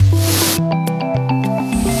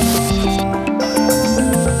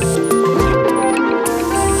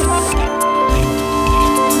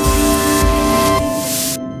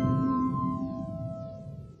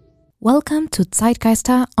to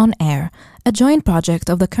Zeitgeister on Air, a joint project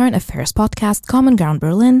of the Current Affairs podcast Common Ground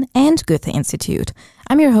Berlin and Goethe Institute.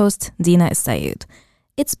 I'm your host, Dina Elsayed.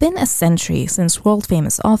 It's been a century since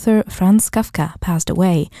world-famous author Franz Kafka passed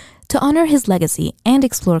away. To honor his legacy and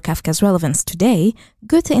explore Kafka's relevance today,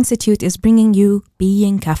 Goethe Institute is bringing you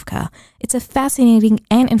Being Kafka. It's a fascinating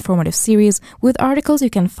and informative series with articles you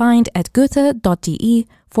can find at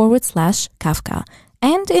goethe.de/Kafka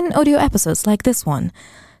and in audio episodes like this one.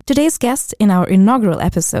 Today's guest in our inaugural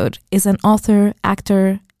episode is an author,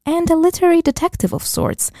 actor, and a literary detective of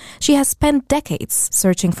sorts. She has spent decades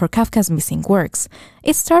searching for Kafka's missing works.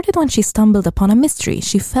 It started when she stumbled upon a mystery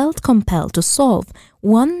she felt compelled to solve,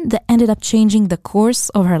 one that ended up changing the course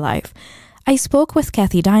of her life. I spoke with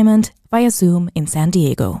Kathi Diamant via Zoom in San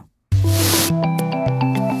Diego.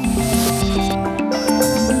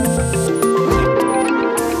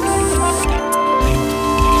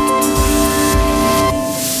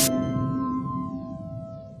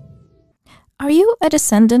 Are you a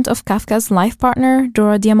descendant of Kafka's life partner,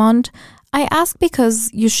 Dora Diamant? I ask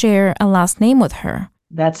because you share a last name with her.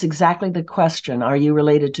 That's exactly the question. Are you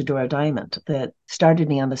related to Dora Diamant that started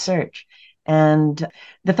me on the search? And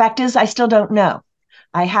the fact is, I still don't know.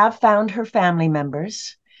 I have found her family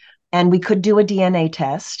members, and we could do a DNA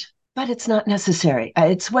test, but it's not necessary.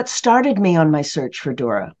 It's what started me on my search for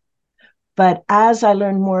Dora. But as I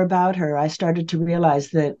learned more about her, I started to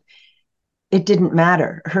realize that it didn't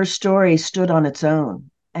matter. Her story stood on its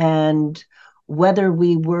own, and whether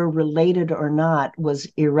we were related or not was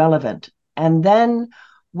irrelevant. And then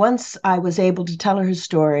once I was able to tell her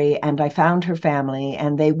story and I found her family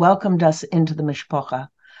and they welcomed us into the mishpacha,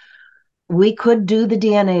 we could do the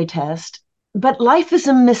DNA test. But life is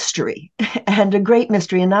a mystery and a great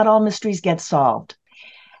mystery, and not all mysteries get solved.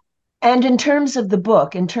 And in terms of the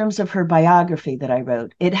book, in terms of her biography that I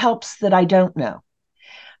wrote, it helps that I don't know.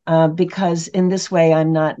 Because in this way,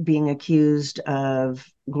 I'm not being accused of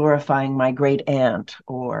glorifying my great aunt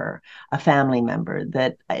or a family member,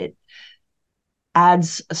 that it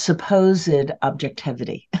adds supposed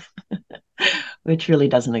objectivity, which really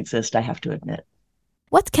doesn't exist, I have to admit.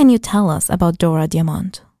 What can you tell us about Dora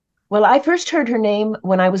Diamant? Well, I first heard her name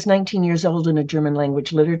when I was 19 years old in a German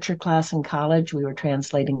language literature class in college. We were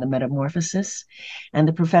translating the Metamorphosis, and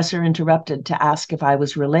the professor interrupted to ask if I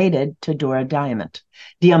was related to Dora Diamant.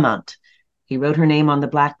 Diamant. He wrote her name on the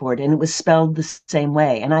blackboard, and it was spelled the same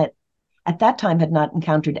way. And I, at that time, had not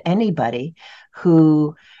encountered anybody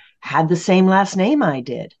who had the same last name I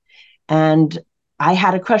did. And I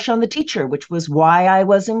had a crush on the teacher, which was why I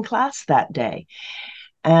was in class that day.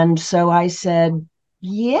 And so I said,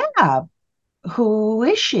 yeah, who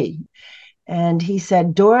is she? And he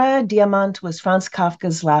said, Dora Diamant was Franz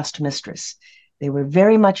Kafka's last mistress. They were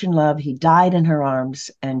very much in love. He died in her arms,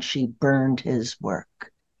 and she burned his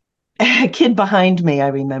work. A kid behind me, I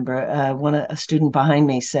remember, a student behind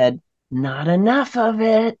me said, not enough of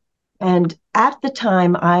it. And at the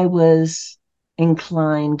time, I was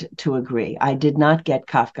inclined to agree. I did not get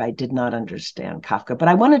Kafka. I did not understand Kafka, but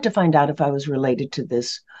I wanted to find out if I was related to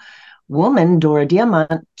this woman, Dora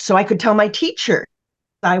Diamant, so I could tell my teacher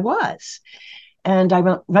I was. And I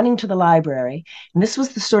went running to the library, and this was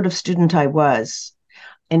the sort of student I was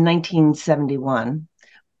in 1971.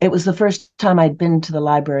 It was the first time I'd been to the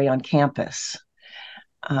library on campus.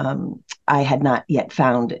 I had not yet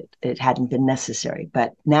found it. It hadn't been necessary,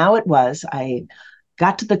 but now it was. I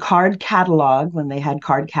got to the card catalog when they had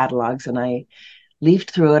card catalogs, and I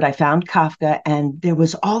leafed through it. I found Kafka, and there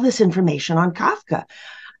was all this information on Kafka.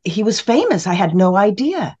 He was famous. I had no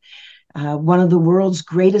idea. One of the world's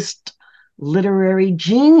greatest literary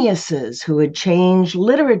geniuses who had changed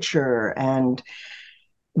literature. And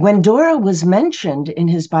when Dora was mentioned in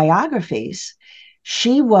his biographies,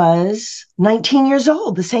 she was 19 years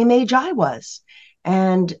old, the same age I was.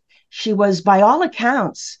 And she was, by all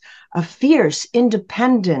accounts, a fierce,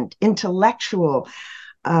 independent, intellectual,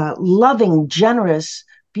 loving, generous,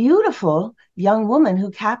 beautiful young woman who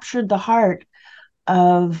captured the heart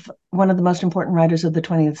of one of the most important writers of the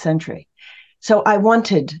 20th century. So I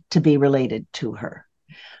wanted to be related to her.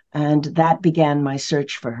 And that began my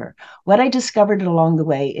search for her. What I discovered along the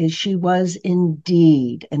way is she was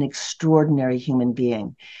indeed an extraordinary human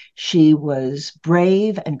being. She was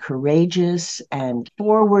brave and courageous and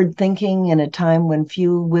forward-thinking in a time when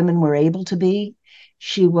few women were able to be.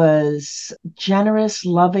 She was generous,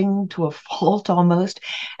 loving to a fault almost.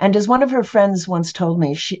 And as one of her friends once told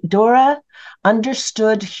me, Dora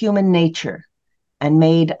understood human nature and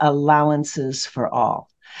made allowances for all.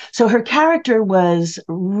 So her character was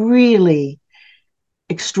really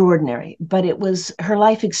extraordinary, but it was her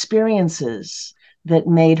life experiences that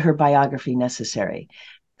made her biography necessary.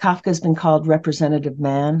 Kafka's been called representative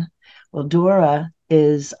man. Well, Dora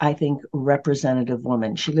is, I think, representative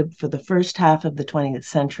woman. She lived for the first half of the 20th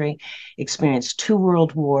century, experienced 2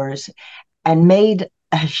 world wars, and made,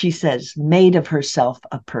 as she says, made of herself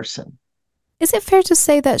a person. Is it fair to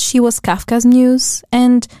say that she was Kafka's muse?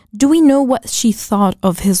 And do we know what she thought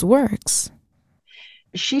of his works?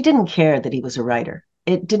 She didn't care that he was a writer.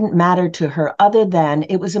 It didn't matter to her other than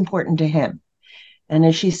it was important to him. And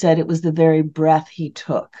as she said, it was the very breath he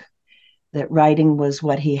took, that writing was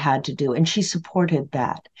what he had to do. And she supported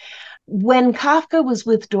that. When Kafka was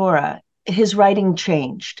with Dora, his writing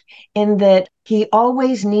changed in that he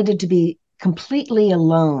always needed to be completely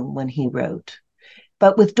alone when he wrote.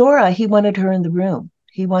 But with Dora, he wanted her in the room.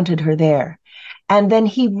 He wanted her there. And then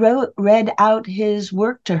he read out his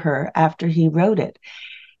work to her after he wrote it.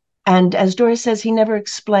 And as Dora says, he never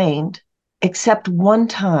explained, except one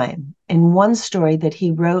time in one story that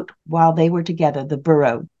he wrote while they were together, The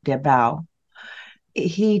Burrow, Der Bau.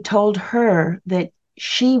 He told her that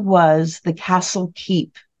she was the castle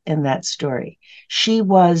keep in that story. She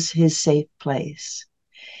was his safe place.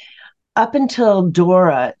 Up until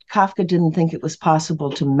Dora, Kafka didn't think it was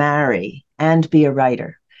possible to marry and be a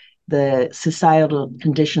writer. The societal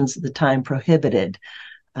conditions at the time prohibited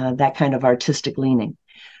that kind of artistic leaning.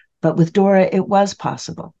 But with Dora, it was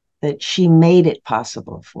possible, that she made it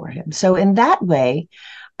possible for him. So in that way,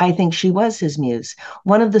 I think she was his muse.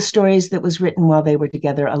 One of the stories that was written while they were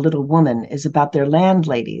together, A Little Woman, is about their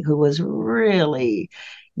landlady who was really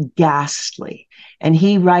ghastly. And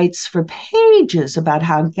he writes for pages about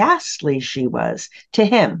how ghastly she was to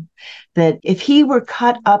him, that if he were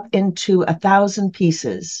cut up into 1,000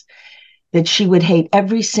 pieces, that she would hate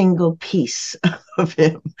every single piece of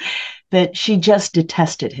him, that she just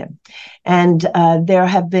detested him. And there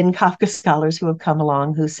have been Kafka scholars who have come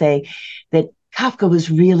along who say that Kafka was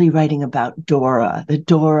really writing about Dora, that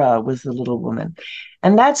Dora was the little woman.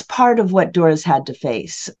 And that's part of what Dora's had to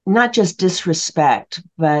face, not just disrespect,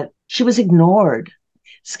 but she was ignored.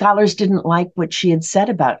 Scholars didn't like what she had said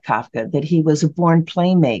about Kafka, that he was a born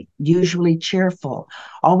playmate, usually cheerful,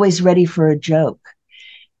 always ready for a joke.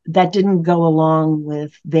 That didn't go along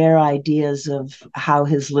with their ideas of how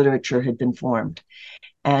his literature had been formed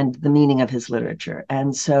and the meaning of his literature.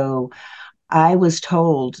 And so I was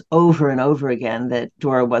told over and over again that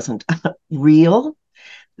Dora wasn't real,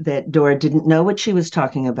 that Dora didn't know what she was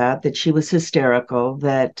talking about, that she was hysterical,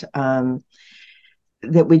 that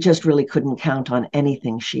we just really couldn't count on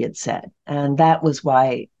anything she had said. And that was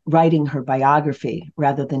why writing her biography,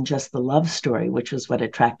 rather than just the love story, which was what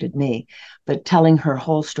attracted me, but telling her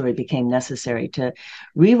whole story became necessary to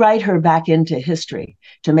rewrite her back into history,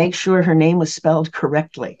 to make sure her name was spelled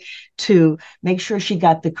correctly, to make sure she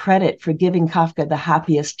got the credit for giving Kafka the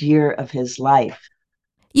happiest year of his life.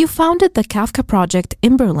 You founded the Kafka Project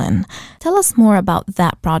in Berlin. Tell us more about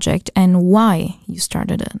that project and why you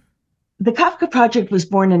started it. The Kafka Project was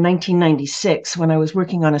born in 1996 when I was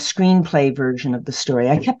working on a screenplay version of the story.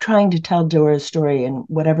 I kept trying to tell Dora's story in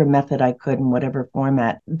whatever method I could, in whatever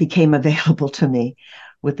format became available to me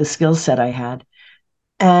with the skill set I had.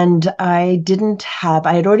 And I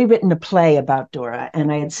had already written a play about Dora,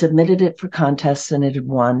 and I had submitted it for contests, and it had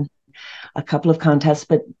won a couple of contests.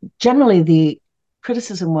 But generally, the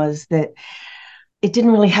criticism was that it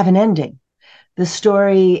didn't really have an ending. The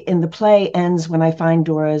story in the play ends when I find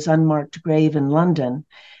Dora's unmarked grave in London,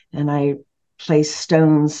 and I place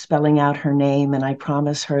stones spelling out her name, and I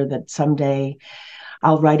promise her that someday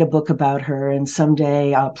I'll write a book about her, and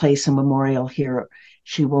someday I'll place a memorial here.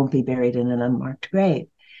 She won't be buried in an unmarked grave.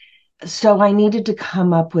 So I needed to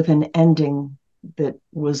come up with an ending that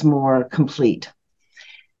was more complete.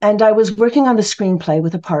 And I was working on the screenplay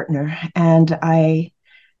with a partner, and I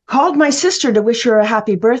called my sister to wish her a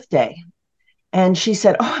happy birthday. And she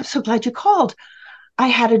said, "Oh, I'm so glad you called. I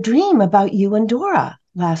had a dream about you and Dora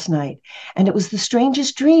last night. And it was the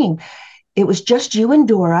strangest dream. It was just you and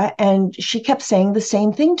Dora. And she kept saying the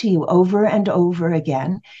same thing to you over and over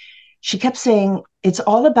again. She kept saying, it's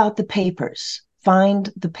all about the papers. Find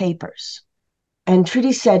the papers." And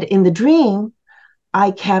Trudy said, in the dream,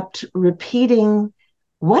 I kept repeating,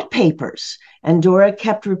 "What papers?" And Dora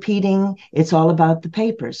kept repeating, "It's all about the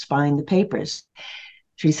papers. Find the papers."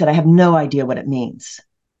 She said, "I have no idea what it means."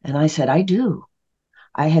 And I said, "I do."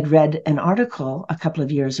 I had read an article a couple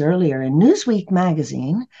of years earlier in Newsweek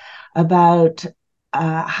magazine about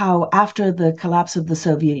how after the collapse of the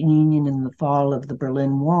Soviet Union and the fall of the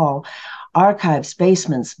Berlin Wall, archives,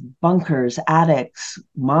 basements, bunkers, attics,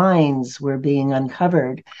 mines were being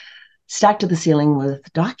uncovered, stacked to the ceiling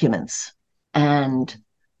with documents and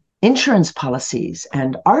insurance policies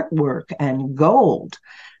and artwork and gold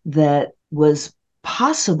that was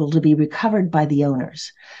possible to be recovered by the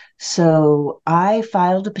owners. So I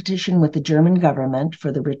filed a petition with the German government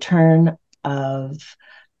for the return of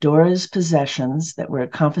Dora's possessions that were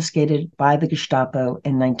confiscated by the Gestapo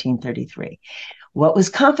in 1933. What was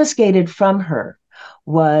confiscated from her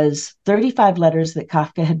was 35 letters that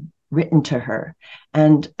Kafka had written to her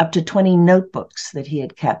and up to 20 notebooks that he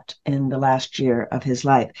had kept in the last year of his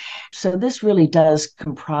life. So this really does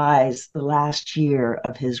comprise the last year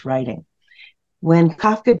of his writing. When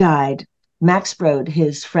Kafka died, Max Brod,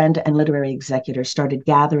 his friend and literary executor, started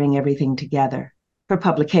gathering everything together for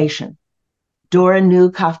publication. Dora knew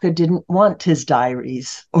Kafka didn't want his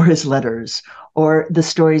diaries or his letters or the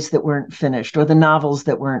stories that weren't finished or the novels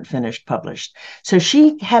that weren't finished published. So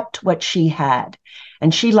she kept what she had,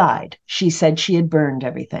 and she lied. She said she had burned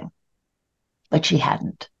everything, but she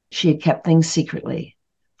hadn't. She had kept things secretly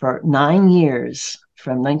for 9 years,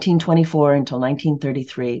 from 1924 until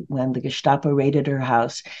 1933, when the Gestapo raided her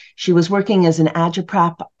house. She was working as an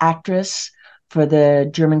agitprop actress for the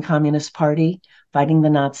German Communist Party, fighting the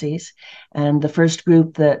Nazis. And the first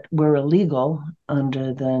group that were illegal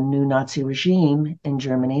under the new Nazi regime in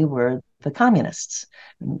Germany were the communists,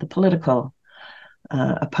 the political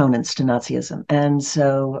opponents to Nazism. And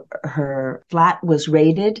so her flat was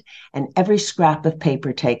raided and every scrap of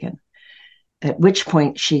paper taken, at which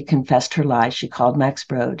point she confessed her lie. She called Max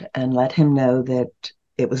Brod and let him know that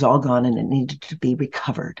it was all gone and it needed to be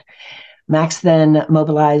recovered. Max then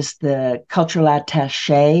mobilized the cultural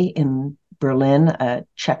attaché in Berlin, a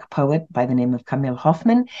Czech poet by the name of Kamil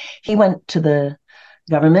Hoffman. He went to the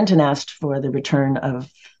government and asked for the return of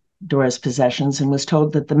Dora's possessions and was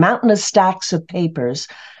told that the mountainous stacks of papers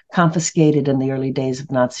confiscated in the early days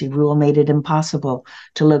of Nazi rule made it impossible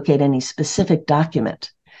to locate any specific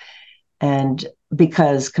document. And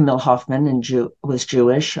because Kamil Hoffman was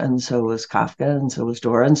Jewish, and so was Kafka, and so was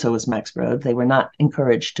Dora, and so was Max Brod, they were not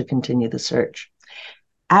encouraged to continue the search.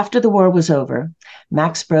 After the war was over,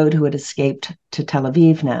 Max Brod, who had escaped to Tel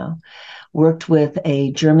Aviv now, worked with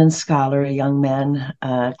a German scholar, a young man,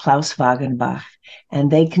 Klaus Wagenbach, and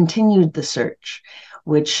they continued the search,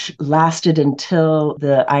 which lasted until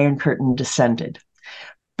the Iron Curtain descended.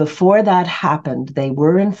 Before that happened, they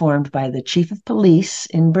were informed by the chief of police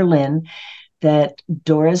in Berlin that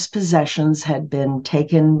Dora's possessions had been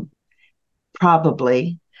taken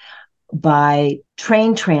probably by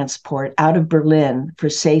train transport out of Berlin for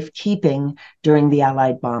safekeeping during the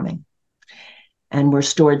Allied bombing and were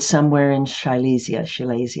stored somewhere in Silesia.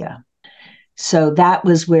 So that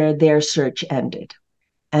was where their search ended.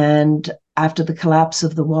 And after the collapse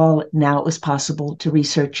of the wall, now it was possible to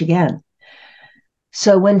research again.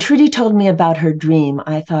 So when Trudy told me about her dream,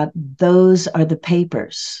 I thought, those are the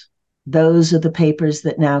papers. Those are the papers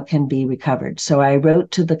that now can be recovered. So I wrote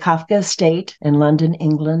to the Kafka estate in London,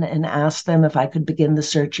 England, and asked them if I could begin the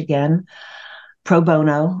search again, pro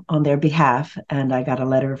bono, on their behalf, and I got a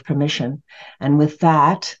letter of permission. And with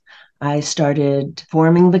that, I started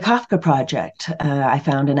forming the Kafka Project. I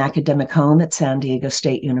found an academic home at San Diego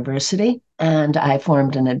State University, and I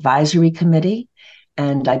formed an advisory committee.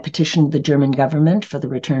 And I petitioned the German government for the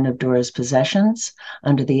return of Dora's possessions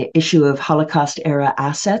under the issue of Holocaust-era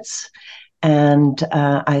assets. And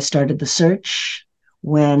I started the search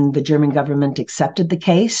when the German government accepted the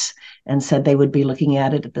case and said they would be looking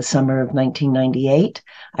at it the summer of 1998.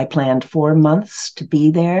 I planned 4 months to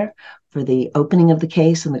be there for the opening of the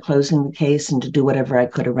case and the closing of the case and to do whatever I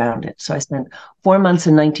could around it. So I spent 4 months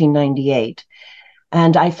in 1998.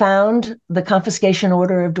 And I found the confiscation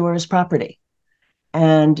order of Dora's property.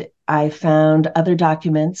 And I found other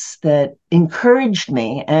documents that encouraged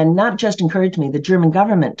me, and not just encouraged me, the German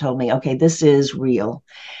government told me, okay, this is real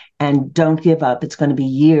and don't give up. It's going to be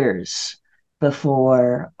years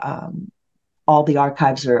before all the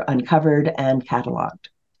archives are uncovered and cataloged.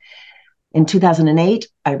 In 2008,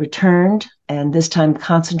 I returned, and this time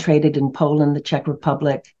concentrated in Poland, the Czech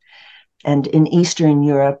Republic, and in Eastern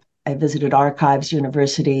Europe. I visited archives,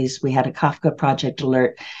 universities. We had a Kafka Project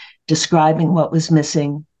alert describing what was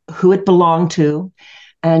missing, who it belonged to,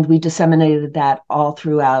 and we disseminated that all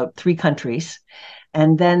throughout 3 countries.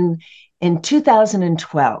 And then in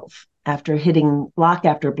 2012, after hitting block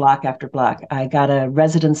after block after block, I got a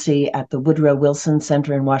residency at the Woodrow Wilson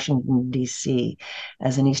Center in Washington, D.C.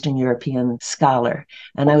 as an Eastern European scholar.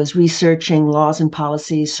 And I was researching laws and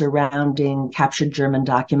policies surrounding captured German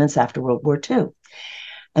documents after World War II.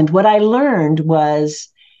 And what I learned was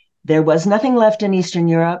there was nothing left in Eastern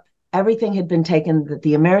Europe. Everything had been taken that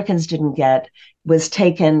the Americans didn't get, was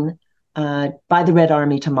taken by the Red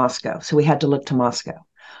Army to Moscow. So we had to look to Moscow.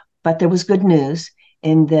 But there was good news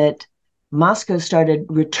in that Moscow started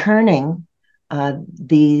returning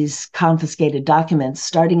these confiscated documents,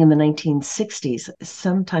 starting in the 1960s,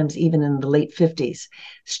 sometimes even in the late 50s,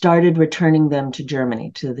 started returning them to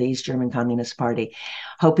Germany, to the East German Communist Party,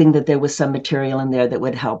 hoping that there was some material in there that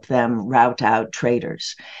would help them rout out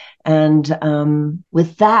traitors. And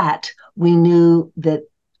with that, we knew that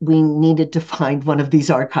we needed to find one of these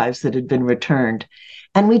archives that had been returned.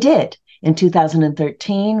 And we did. In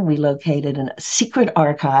 2013, we located a secret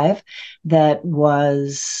archive that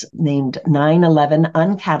was named 9/11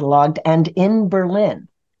 Uncatalogued and in Berlin.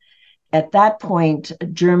 At that point,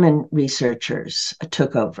 German researchers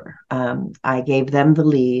took over. I gave them the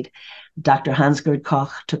lead. Dr. Hans-Gerd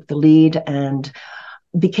Koch took the lead and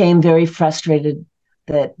became very frustrated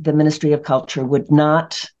that the Ministry of Culture would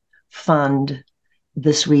not fund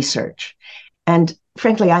this research. And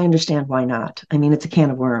frankly, I understand why not. I mean, it's a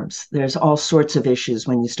can of worms. There's all sorts of issues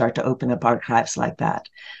when you start to open up archives like that.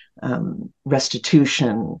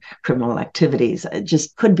 Restitution, criminal activities, it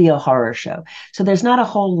just could be a horror show. So there's not a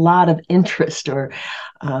whole lot of interest or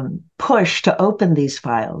push to open these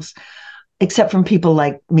files, except from people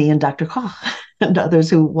like me and Dr. Koch and others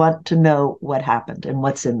who want to know what happened and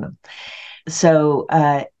what's in them. So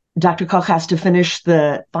Dr. Koch has to finish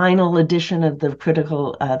the final edition of the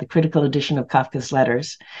critical edition of Kafka's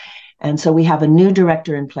letters. And so we have a new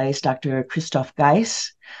director in place, Dr. Christoph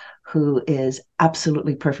Geiss, who is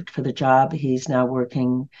absolutely perfect for the job. He's now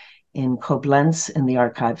working in Koblenz in the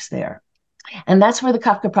archives there. And that's where the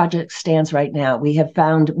Kafka Project stands right now. We have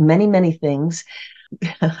found many, many things.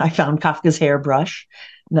 I found Kafka's hairbrush.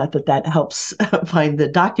 Not that that helps find the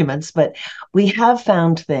documents, but we have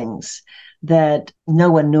found things that no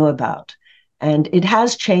one knew about. And it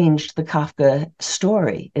has changed the Kafka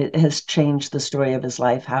story. It has changed the story of his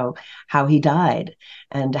life, how he died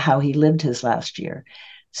and how he lived his last year.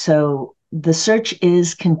 So the search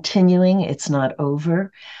is continuing. It's not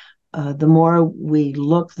over. The more we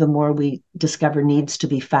look, the more we discover needs to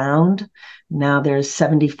be found. Now there's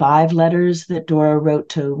 75 letters that Dora wrote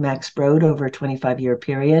to Max Brod over a 25-year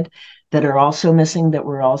period that are also missing, that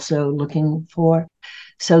we're also looking for.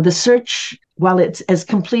 So the search, while it's as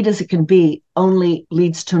complete as it can be, only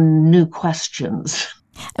leads to new questions.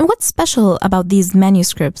 And what's special about these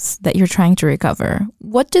manuscripts that you're trying to recover?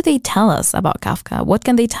 What do they tell us about Kafka? What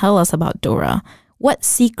can they tell us about Dora? What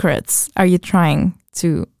secrets are you trying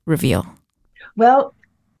to reveal? Well,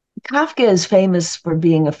 Kafka is famous for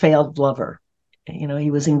being a failed lover. You know,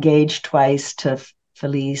 he was engaged twice to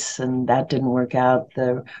Felice, and that didn't work out.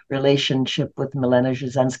 The relationship with Milena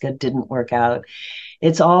Jasenska didn't work out.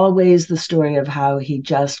 It's always the story of how he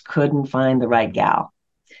just couldn't find the right gal.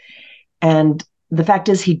 And the fact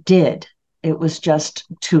is he did. It was just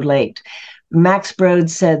too late. Max Brod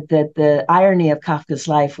said that the irony of Kafka's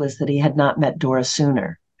life was that he had not met Dora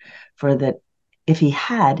sooner, for that if he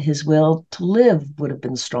had, his will to live would have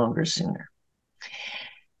been stronger sooner.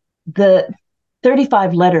 The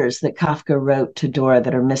 35 letters that Kafka wrote to Dora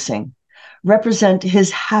that are missing represent his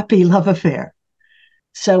happy love affair.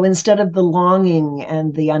 So instead of the longing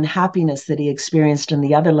and the unhappiness that he experienced in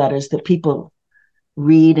the other letters that people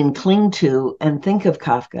read and cling to and think of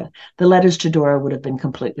Kafka, the letters to Dora would have been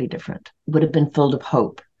completely different, would have been filled of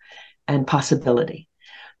hope and possibility.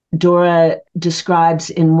 Dora describes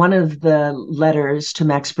in one of the letters to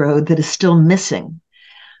Max Brod that is still missing,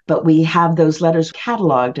 but we have those letters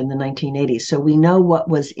cataloged in the 1980s. So we know what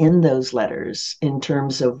was in those letters in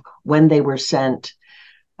terms of when they were sent,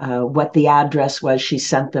 what the address was she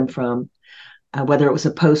sent them from, whether it was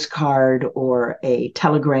a postcard or a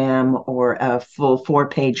telegram or a full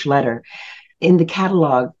 4-page letter. In the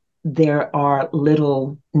catalog, there are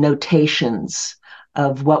little notations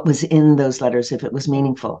of what was in those letters, if it was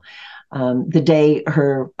meaningful. The day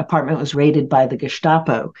her apartment was raided by the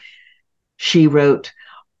Gestapo, she wrote,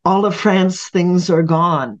 "All of France's things are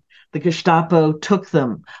gone. The Gestapo took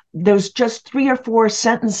them." There's just 3 or 4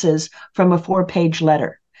 sentences from a 4-page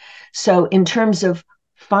letter. So in terms of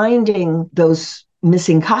finding those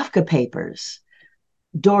missing Kafka papers,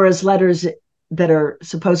 Dora's letters that are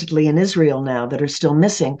supposedly in Israel now that are still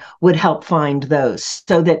missing would help find those,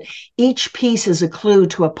 so that each piece is a clue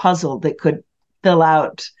to a puzzle that could fill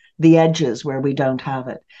out the edges where we don't have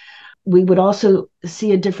it. We would also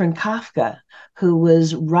see a different Kafka who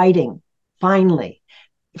was writing finely,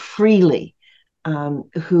 freely,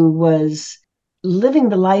 who was living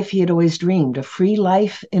the life he had always dreamed, a free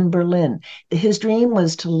life in Berlin. His dream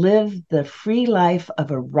was to live the free life of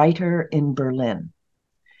a writer in Berlin.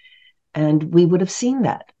 And we would have seen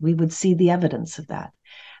that. We would see the evidence of that.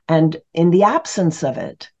 And in the absence of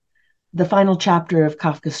it, the final chapter of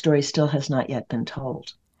Kafka's story still has not yet been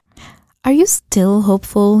told. Are you still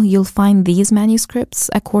hopeful you'll find these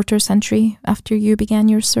manuscripts a quarter century after you began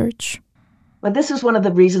your search? Well, this is one of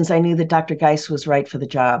the reasons I knew that Dr. Geis was right for the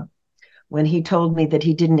job, when he told me that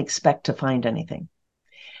he didn't expect to find anything.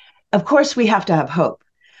 Of course, we have to have hope,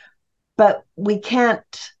 but we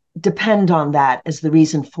can't depend on that as the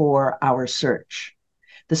reason for our search.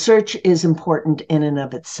 The search is important in and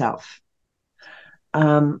of itself.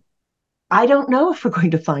 I don't know if we're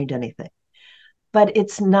going to find anything, but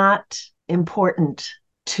it's not important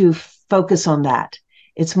to focus on that.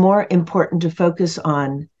 It's more important to focus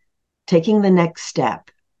on taking the next step.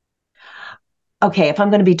 Okay, if I'm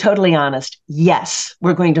going to be totally honest, yes,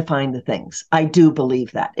 we're going to find the things. I do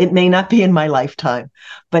believe that. It may not be in my lifetime,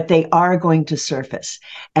 but they are going to surface,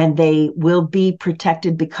 and they will be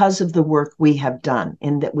protected because of the work we have done,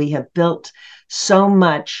 in that we have built so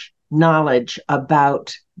much knowledge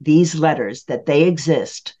about these letters that they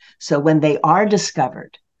exist. So when they are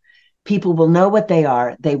discovered, people will know what they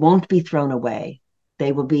are. They won't be thrown away.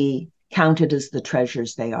 They will be counted as the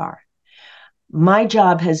treasures they are. My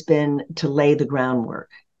job has been to lay the groundwork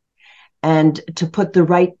and to put the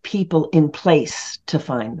right people in place to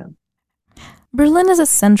find them. Berlin is a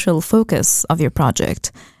central focus of your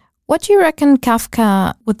project. What do you reckon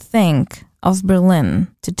Kafka would think of Berlin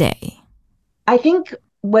today? I think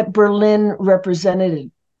what Berlin represented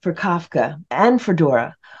for Kafka and for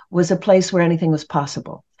Dora was a place where anything was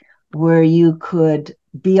possible, where you could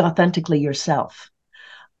be authentically yourself.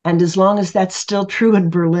 And as long as that's still true in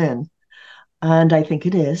Berlin, and I think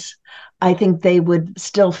it is, I think they would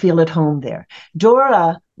still feel at home there.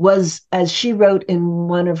 Dora was, as she wrote in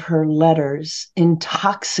one of her letters,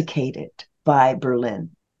 intoxicated by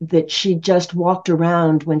Berlin, that she just walked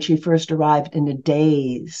around when she first arrived in a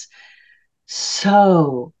daze,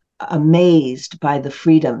 so amazed by the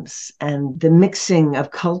freedoms and the mixing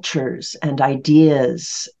of cultures and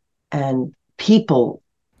ideas and people.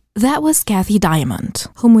 That was Kathi Diamant,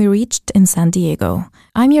 whom we reached in San Diego.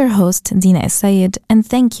 I'm your host, Dina Elsayed, and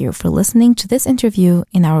thank you for listening to this interview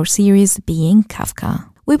in our series Being Kafka.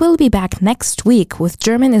 We will be back next week with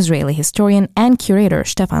German-Israeli historian and curator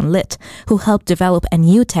Stefan Litt, who helped develop a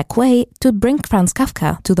new tech way to bring Franz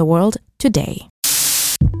Kafka to the world today.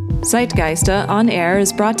 Zeitgeister on Air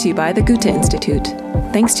is brought to you by the Goethe Institute.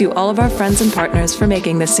 Thanks to all of our friends and partners for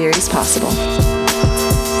making this series possible.